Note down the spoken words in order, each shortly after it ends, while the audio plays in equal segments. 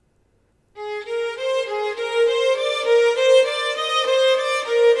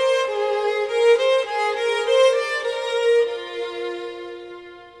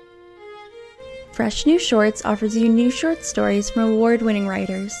Fresh New Shorts offers you new short stories from award-winning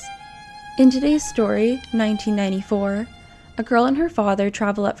writers. In today's story, 1994, a girl and her father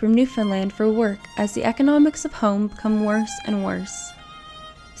travel up from Newfoundland for work as the economics of home become worse and worse.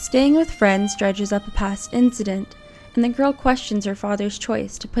 Staying with friends dredges up a past incident, and the girl questions her father's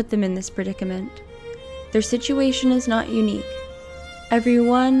choice to put them in this predicament. Their situation is not unique.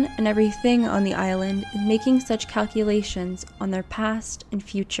 Everyone and everything on the island is making such calculations on their past and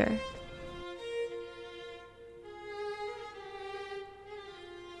future.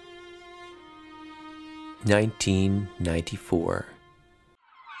 (1994)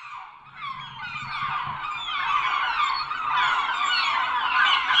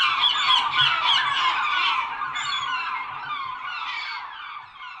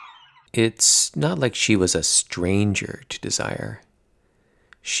 It's not like she was a stranger to desire.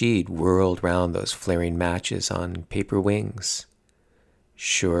 She'd whirled round those flaring matches on paper wings.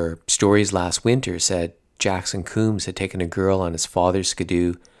 Sure, stories last winter said Jackson Coombs had taken a girl on his father's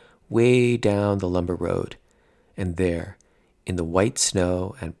skidoo way down the lumber road, and there, in the white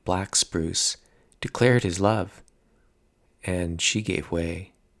snow and black spruce, declared his love. And she gave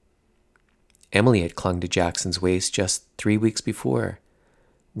way. Emily had clung to Jackson's waist just 3 weeks before,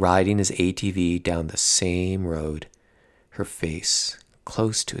 riding his ATV down the same road, her face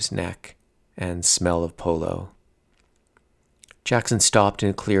close to his neck and smell of polo. Jackson stopped in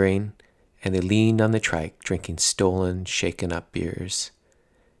a clearing, and they leaned on the trike, drinking stolen, shaken-up beers.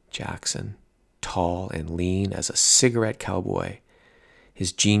 Jackson, tall and lean as a cigarette cowboy,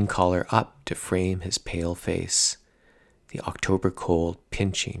 his jean collar up to frame his pale face, the October cold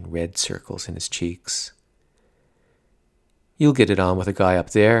pinching red circles in his cheeks. "You'll get it on with a guy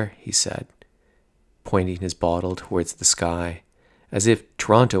up there," he said, pointing his bottle towards the sky, as if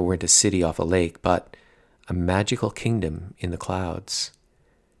Toronto weren't a city off a lake, but a magical kingdom in the clouds.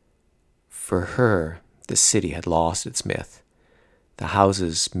 For her, the city had lost its myth. The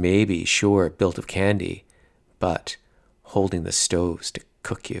houses, maybe, sure, built of candy, but holding the stoves to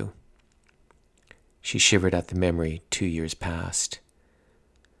cook you. She shivered at the memory 2 years past.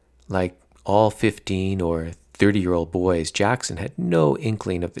 Like all 15 or 30-year-old boys, Jackson had no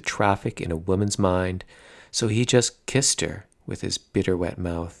inkling of the traffic in a woman's mind, so he just kissed her with his bitter wet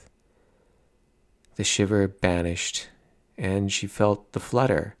mouth. The shiver banished, and she felt the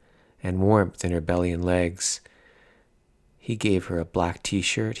flutter and warmth in her belly and legs. He gave her a black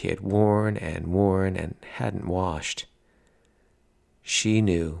t-shirt he had worn and hadn't washed. She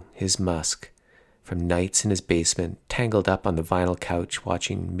knew his musk from nights in his basement, tangled up on the vinyl couch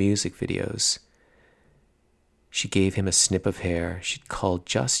watching music videos. She gave him a snip of hair she'd culled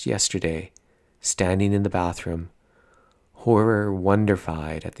just yesterday, standing in the bathroom, horror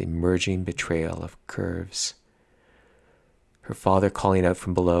wonderfied at the merging betrayal of curves. Her father calling out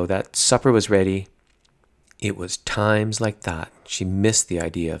from below that supper was ready. It was times like that she missed the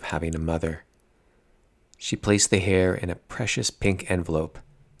idea of having a mother. She placed the hair in a precious pink envelope,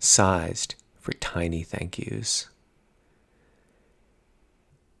 sized for tiny thank yous.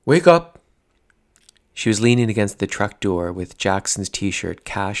 "Wake up!" She was leaning against the truck door with Jackson's t-shirt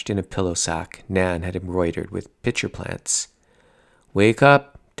cached in a pillow sack Nan had embroidered with pitcher plants. "Wake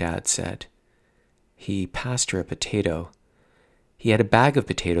up," Dad said. He passed her a potato. He had a bag of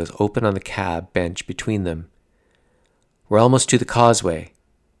potatoes open on the cab bench between them. "We're almost to the causeway."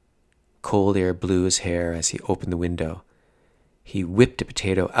 Cold air blew his hair as he opened the window. He whipped a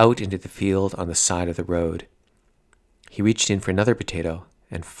potato out into the field on the side of the road. He reached in for another potato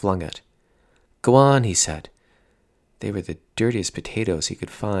and flung it. "Go on," he said. They were the dirtiest potatoes he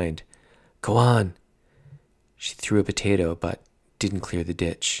could find. "Go on." She threw a potato but didn't clear the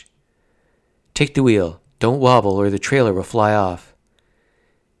ditch. "Take the wheel. Don't wobble or the trailer will fly off."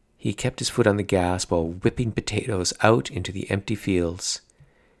 He kept his foot on the gas while whipping potatoes out into the empty fields.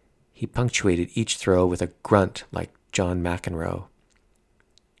 He punctuated each throw with a grunt like John McEnroe.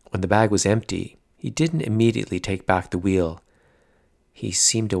 When the bag was empty, he didn't immediately take back the wheel. He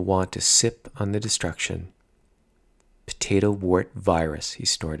seemed to want to sip on the destruction. "Potato wart virus," he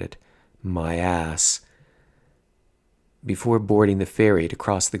snorted. "My ass." Before boarding the ferry to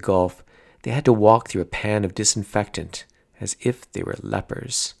cross the Gulf, they had to walk through a pan of disinfectant as if they were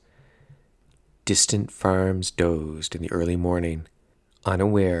lepers. Distant farms dozed in the early morning,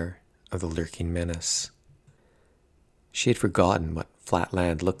 unaware of the lurking menace. She had forgotten what flat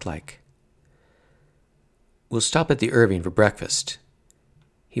land looked like. "We'll stop at the Irving for breakfast."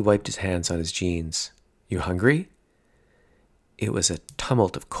 He wiped his hands on his jeans. "You hungry?" It was a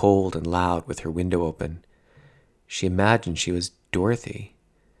tumult of cold and loud with her window open. She imagined she was Dorothy.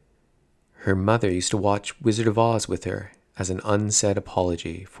 Her mother used to watch Wizard of Oz with her as an unsaid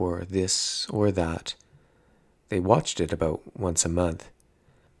apology for this or that. They watched it about once a month.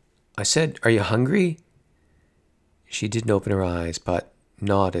 I said, "Are you hungry?" She didn't open her eyes, but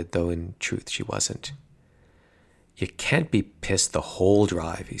nodded, though in truth she wasn't. "You can't be pissed the whole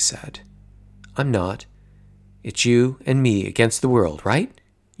drive," he said. "I'm not. It's you and me against the world, right?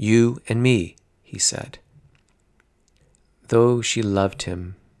 You and me," he said. Though she loved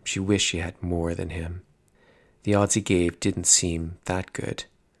him, she wished she had more than him. The odds he gave didn't seem that good.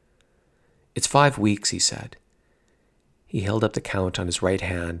 "It's 5 weeks," he said. He held up the count on his right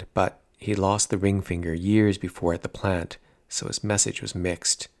hand, but he lost the ring finger years before at the plant, so his message was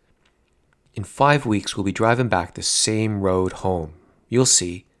mixed. "In 5 weeks, we'll be driving back the same road home. You'll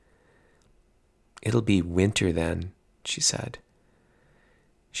see." "It'll be winter then," she said.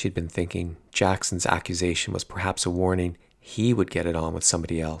 She'd been thinking Jackson's accusation was perhaps a warning he would get it on with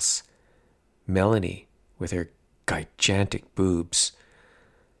somebody else. Melanie, with her gigantic boobs.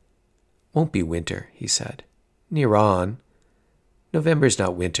 "Won't be winter," he said. "Near on. November's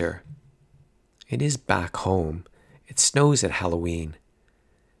not winter. It is back home. It snows at Halloween.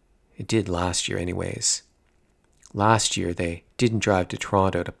 It did last year anyways. Last year they didn't drive to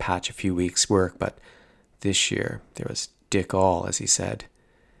Toronto to patch a few weeks' work, but this year there was Dick all, as he said.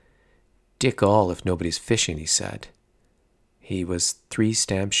 Dick all if nobody's fishing, he said. He was 3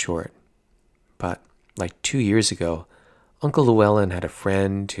 stamps short. But like 2 years ago, Uncle Llewellyn had a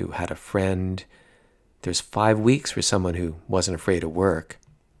friend who had a friend. There's 5 weeks for someone who wasn't afraid of work.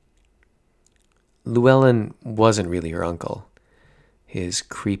 Llewellyn wasn't really her uncle. His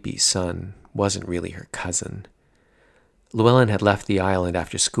creepy son wasn't really her cousin. Llewellyn had left the island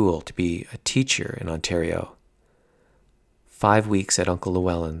after school to be a teacher in Ontario. 5 weeks at Uncle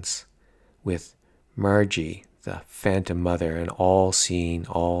Llewellyn's, with Margie, the phantom mother, and all-seeing,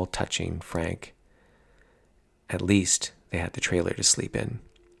 all-touching Frank. At least they had the trailer to sleep in.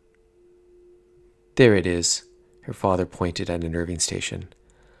 "There it is," her father pointed at an Irving station.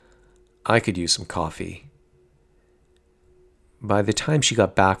 "I could use some coffee." By the time she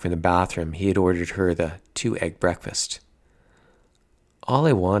got back from the bathroom, he had ordered her the 2-egg breakfast. "All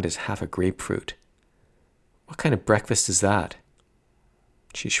I want is half a grapefruit." "What kind of breakfast is that?"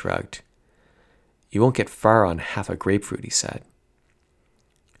 She shrugged. "You won't get far on half a grapefruit," he said.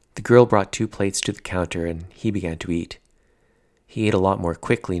 The girl brought 2 plates to the counter and he began to eat. He ate a lot more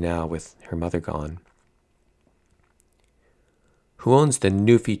quickly now with her mother gone. "Who owns the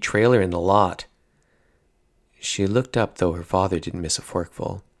Newfie trailer in the lot?" She looked up, though her father didn't miss a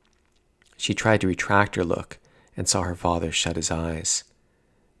forkful. She tried to retract her look and saw her father shut his eyes.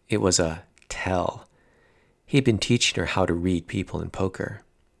 It was a tell. He had been teaching her how to read people in poker.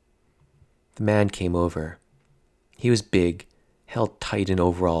 The man came over. He was big, held tight in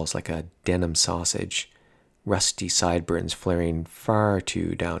overalls like a denim sausage, rusty sideburns flaring far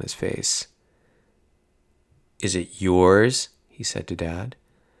too down his face. "Is it yours?" he said to Dad.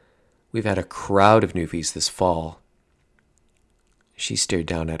 "We've had a crowd of newfies this fall." She stared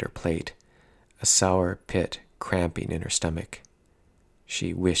down at her plate, a sour pit cramping in her stomach.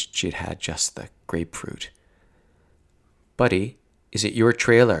 She wished she'd had just the grapefruit. "Buddy, is it your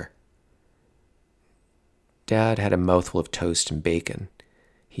trailer?" Dad had a mouthful of toast and bacon.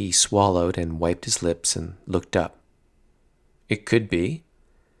 He swallowed and wiped his lips and looked up. "It could be."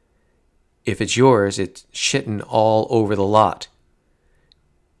 "If it's yours, it's shitting all over the lot."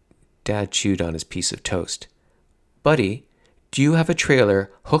 Dad chewed on his piece of toast. "Buddy, do you have a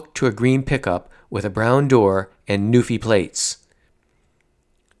trailer hooked to a green pickup with a brown door and Newfie plates?"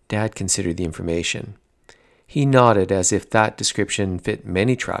 Dad considered the information. He nodded as if that description fit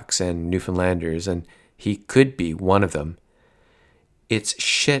many trucks and Newfoundlanders, and he could be one of them. "It's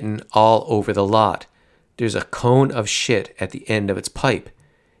shitting all over the lot. There's a cone of shit at the end of its pipe.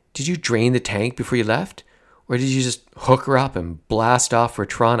 Did you drain the tank before you left? Or did you just hook her up and blast off for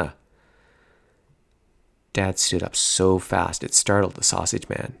Toronto?" Dad stood up so fast it startled the sausage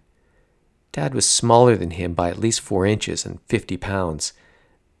man. Dad was smaller than him by at least 4 inches and 50 pounds,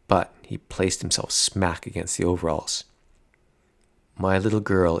 but he placed himself smack against the overalls. "My little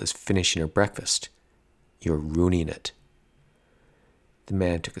girl is finishing her breakfast. You're ruining it." The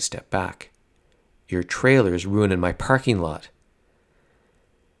man took a step back. "Your trailer's ruining my parking lot."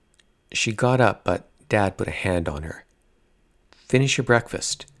 She got up, but Dad put a hand on her. "Finish your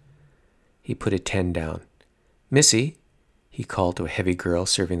breakfast." He put a 10 down. "Missy," he called to a heavy girl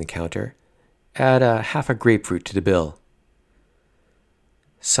serving the counter, "add half a grapefruit to the bill."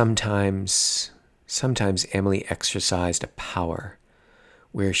 Sometimes Emily exercised a power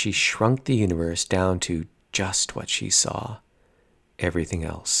where she shrunk the universe down to just what she saw. Everything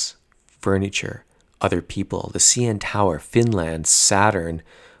else, furniture, other people, the CN Tower, Finland, Saturn,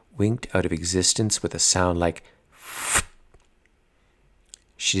 winked out of existence with a sound like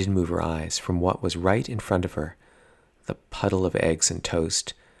She didn't move her eyes from what was right in front of her, the puddle of eggs and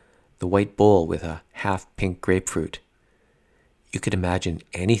toast, the white bowl with a half-pink grapefruit. You could imagine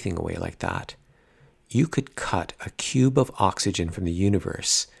anything away like that. You could cut a cube of oxygen from the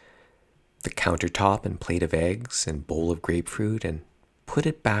universe, the countertop and plate of eggs and bowl of grapefruit, and put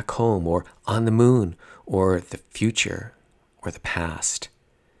it back home or on the moon or the future or the past.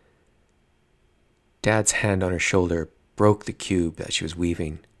 Dad's hand on her shoulder broke the cube that she was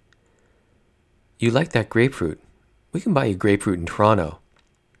weaving. You like that grapefruit? We can buy you grapefruit in Toronto.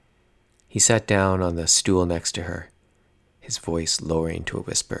 He sat down on the stool next to her, his voice lowering to a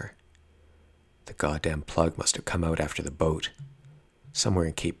whisper. The goddamn plug must have come out after the boat, somewhere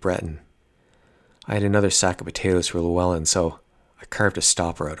in Cape Breton. I had another sack of potatoes for Llewellyn, so I carved a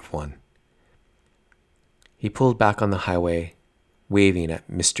stopper out of one. He pulled back on the highway, waving at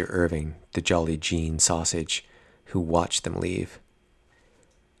Mr. Irving, the Jolly Jean sausage, who watched them leave.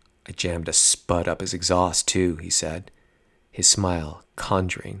 I jammed a spud up his exhaust too, he said, his smile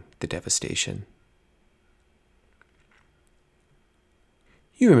conjuring the devastation.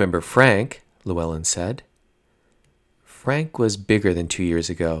 You remember Frank, Llewellyn said. Frank was bigger than 2 years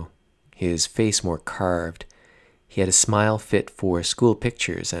ago, his face more carved. He had a smile fit for school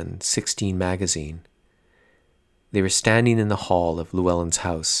pictures and 16 magazine. They were standing in the hall of Llewellyn's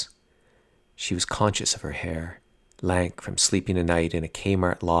house. She was conscious of her hair, lank from sleeping a night in a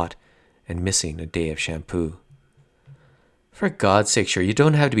Kmart lot and missing a day of shampoo. For God's sake, sure, you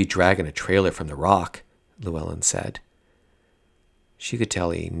don't have to be dragging a trailer from the Rock, Llewellyn said. She could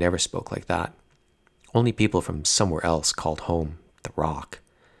tell he never spoke like that. Only people from somewhere else called home the Rock.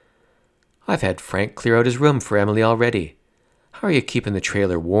 I've had Frank clear out his room for Emily already. How are you keeping the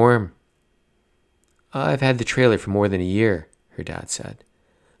trailer warm? I've had the trailer for more than a year, her dad said.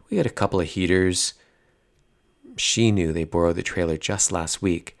 We got a couple of heaters. She knew they borrowed the trailer just last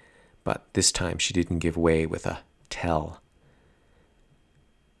week, but this time she didn't give way with a tell.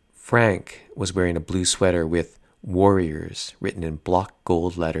 Frank was wearing a blue sweater with Warriors written in block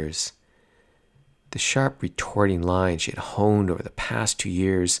gold letters. The sharp retorting line she had honed over the past 2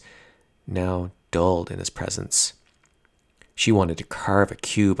 years now dulled in his presence. She wanted to carve a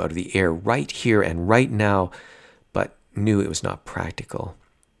cube out of the air right here and right now, but knew it was not practical.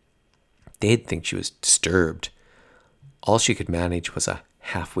 They'd think she was disturbed. All she could manage was a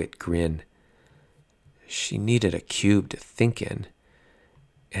half-wit grin. She needed a cube to think in,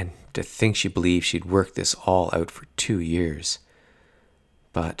 and to think she believed she'd worked this all out for 2 years.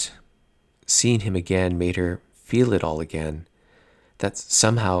 But seeing him again made her feel it all again, that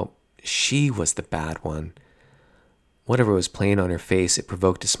somehow she was the bad one. Whatever was playing on her face, it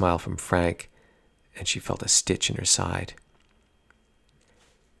provoked a smile from Frank, and she felt a stitch in her side.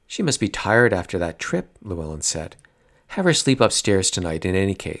 She must be tired after that trip, Llewellyn said. Have her sleep upstairs tonight in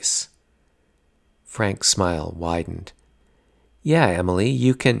any case. Frank's smile widened. Yeah, Emily,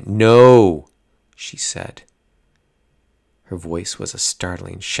 you can... No, she said. Her voice was a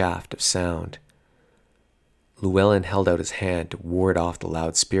startling shaft of sound. Llewellyn held out his hand to ward off the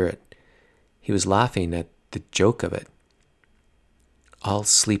loud spirit. He was laughing at the joke of it. I'll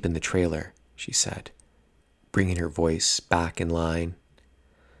sleep in the trailer, she said, bringing her voice back in line.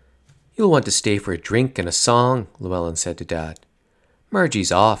 You'll want to stay for a drink and a song, Llewellyn said to Dad.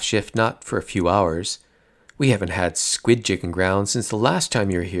 Margie's off shift not for a few hours. We haven't had squid chicken ground since the last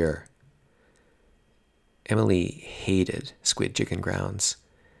time you were here. Emily hated squid chicken grounds.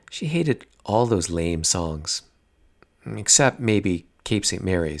 She hated all those lame songs, except maybe Cape St.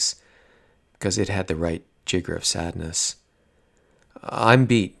 Mary's, because it had the right jigger of sadness. I'm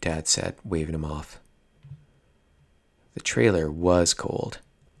beat, Dad said, waving him off. The trailer was cold.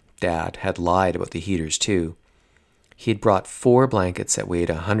 Dad had lied about the heaters, too. He had brought 4 blankets that weighed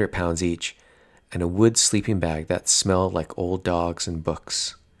 100 pounds each and a wood sleeping bag that smelled like old dogs and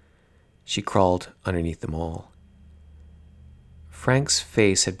books. She crawled underneath them all. Frank's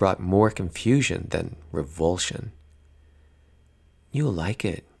face had brought more confusion than revulsion. You'll like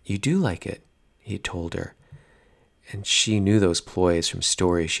it. You do like it, he had told her. And she knew those ploys from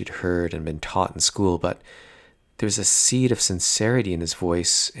stories she'd heard and been taught in school, but there was a seed of sincerity in his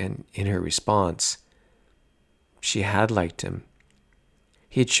voice and in her response. She had liked him.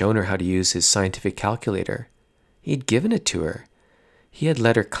 He had shown her how to use his scientific calculator. He had given it to her. He had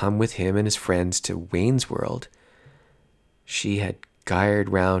let her come with him and his friends to Wayne's World. She had gyred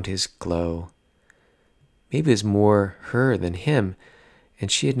round his glow. Maybe it was more her than him, and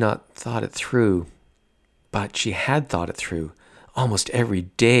she had not thought it through. But she had thought it through almost every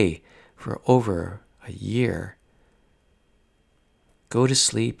day for over A year. Go to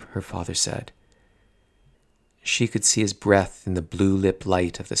sleep, her father said. She could see his breath in the blue-lip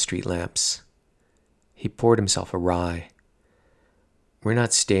light of the street lamps. He poured himself a rye. We're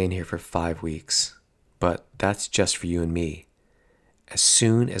not staying here for 5 weeks, but that's just for you and me. As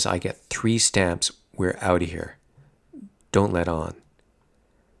soon as I get 3 stamps, we're out of here. Don't let on.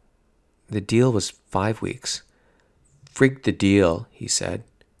 The deal was 5 weeks. Frig the deal, he said,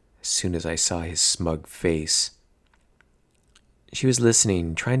 as soon as I saw his smug face. She was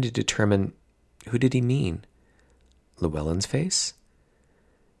listening, trying to determine, who did he mean? Llewellyn's face?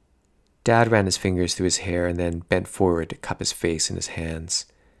 Dad ran his fingers through his hair and then bent forward to cup his face in his hands.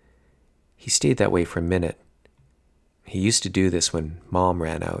 He stayed that way for a minute. He used to do this when Mom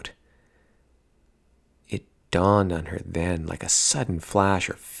ran out. It dawned on her then like a sudden flash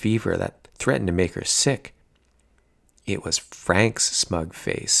or fever that threatened to make her sick. It was Frank's smug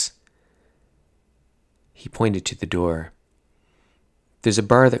face. He pointed to the door. There's a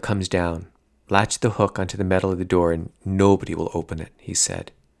bar that comes down. Latch the hook onto the metal of the door and nobody will open it, he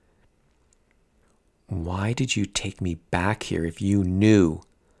said. Why did you take me back here if you knew?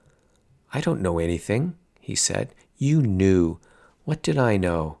 I don't know anything, he said. You knew. What did I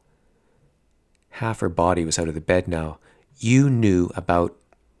know? Half her body was out of the bed now. You knew about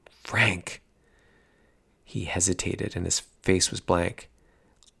Frank. He hesitated and his face was blank.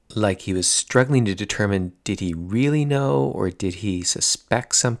 Like he was struggling to determine, did he really know or did he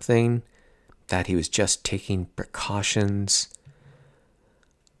suspect something? That he was just taking precautions?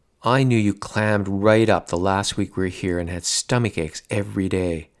 I knew you clammed right up the last week we were here and had stomach aches every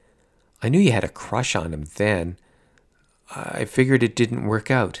day. I knew you had a crush on him then. I figured it didn't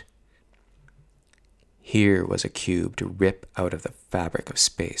work out. Here was a cube to rip out of the fabric of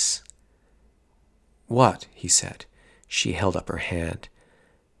space. What? He said. She held up her hand.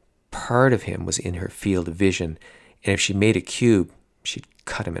 Part of him was in her field of vision, and if she made a cube, she'd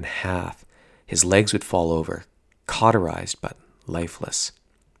cut him in half. His legs would fall over, cauterized but lifeless.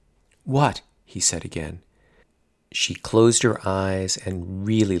 What? He said again. She closed her eyes and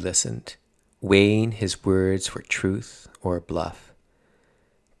really listened, weighing his words for truth or bluff.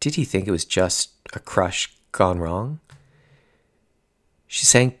 Did he think it was just a crush gone wrong? She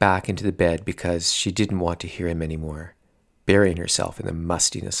sank back into the bed because she didn't want to hear him anymore, burying herself in the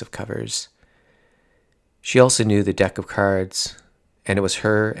mustiness of covers. She also knew the deck of cards, and it was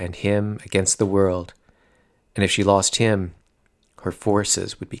her and him against the world, and if she lost him, her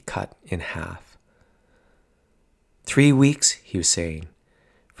forces would be cut in half. 3 weeks, he was saying,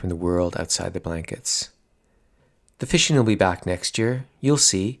 from the world outside the blankets. The fishing will be back next year, you'll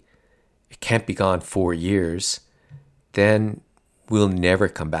see. It can't be gone 4 years. Then we'll never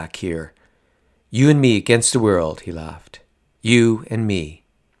come back here. You and me against the world, he laughed. You and me.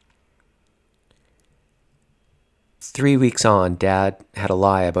 3 weeks on, Dad had a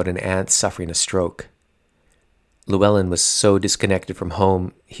lie about an aunt suffering a stroke. Llewellyn was so disconnected from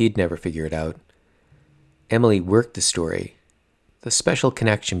home, he'd never figure it out. Emily worked the story, the special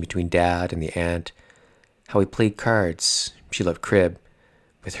connection between Dad and the aunt, how he played cards, she loved crib,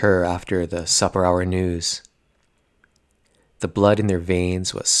 with her after the supper hour news. The blood in their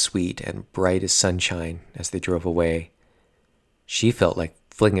veins was sweet and bright as sunshine as they drove away. She felt like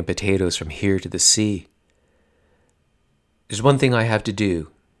flinging potatoes from here to the sea. There's one thing I have to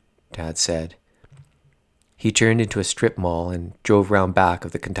do, Dad said. He turned into a strip mall and drove round back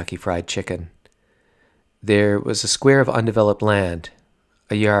of the Kentucky Fried Chicken. There was a square of undeveloped land,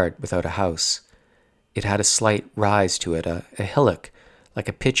 a yard without a house. It had a slight rise to it, a hillock, like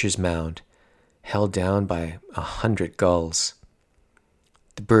a pitcher's mound, held down by 100 gulls.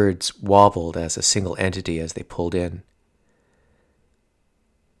 The birds wobbled as a single entity as they pulled in.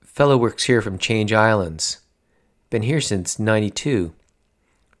 Fellow works here from Change Islands. Been here since '92.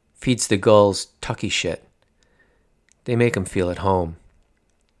 Feeds the gulls tucky shit. They make 'em feel at home.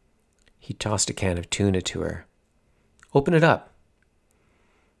 He tossed a can of tuna to her. Open it up.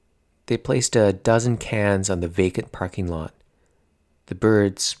 They placed a dozen cans on the vacant parking lot. The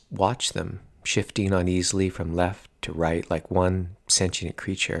birds watched them, shifting uneasily from left to right like one sentient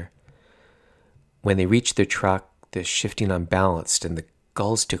creature. When they reached their truck, the shifting unbalanced and the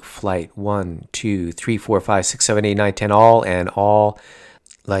gulls took flight. 1, 2, 3, 4, 5, 6, 7, 8, 9, 10, all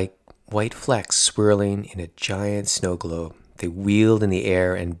like white flecks swirling in a giant snow globe. They wheeled in the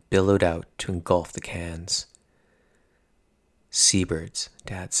air and billowed out to engulf the cans. Seabirds,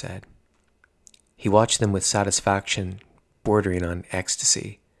 Dad said. He watched them with satisfaction, bordering on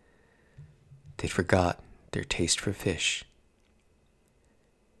ecstasy. They'd forgot their taste for fish.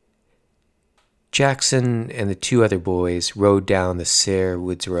 Jackson and the 2 other boys rode down the Sayre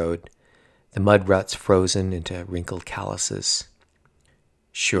Woods Road. the mud ruts frozen into wrinkled calluses.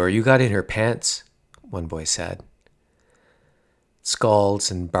 "Sure you got in her pants," one boy said.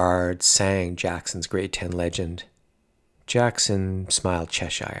 Skalds and bards sang Jackson's grade 10 legend. Jackson smiled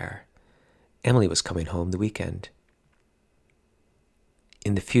Cheshire. Emily was coming home the weekend.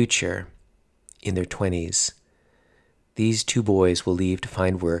 In the future, in their 20s, these two boys will leave to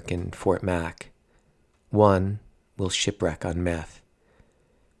find work in Fort Mac. One will shipwreck on meth.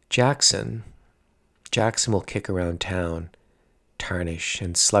 Jackson will kick around town, tarnish,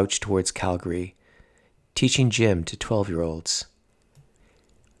 and slouch towards Calgary, teaching gym to 12-year-olds.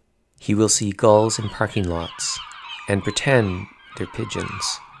 He will see gulls in parking lots and pretend they're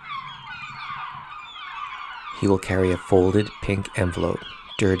pigeons. He will carry a folded pink envelope,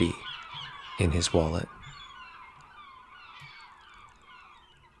 dirty, in his wallet.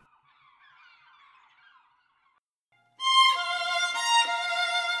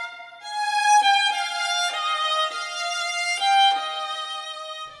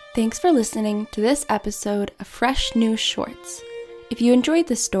 Thanks for listening to this episode of Fresh News Shorts. If you enjoyed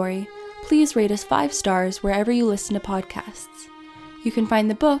this story, please rate us 5 stars wherever you listen to podcasts. You can find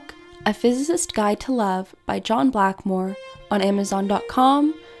the book, A Physicist's Guide to Love by John Blackmore on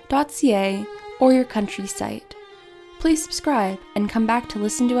Amazon.com.ca or your country site. Please subscribe and come back to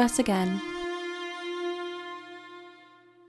listen to us again.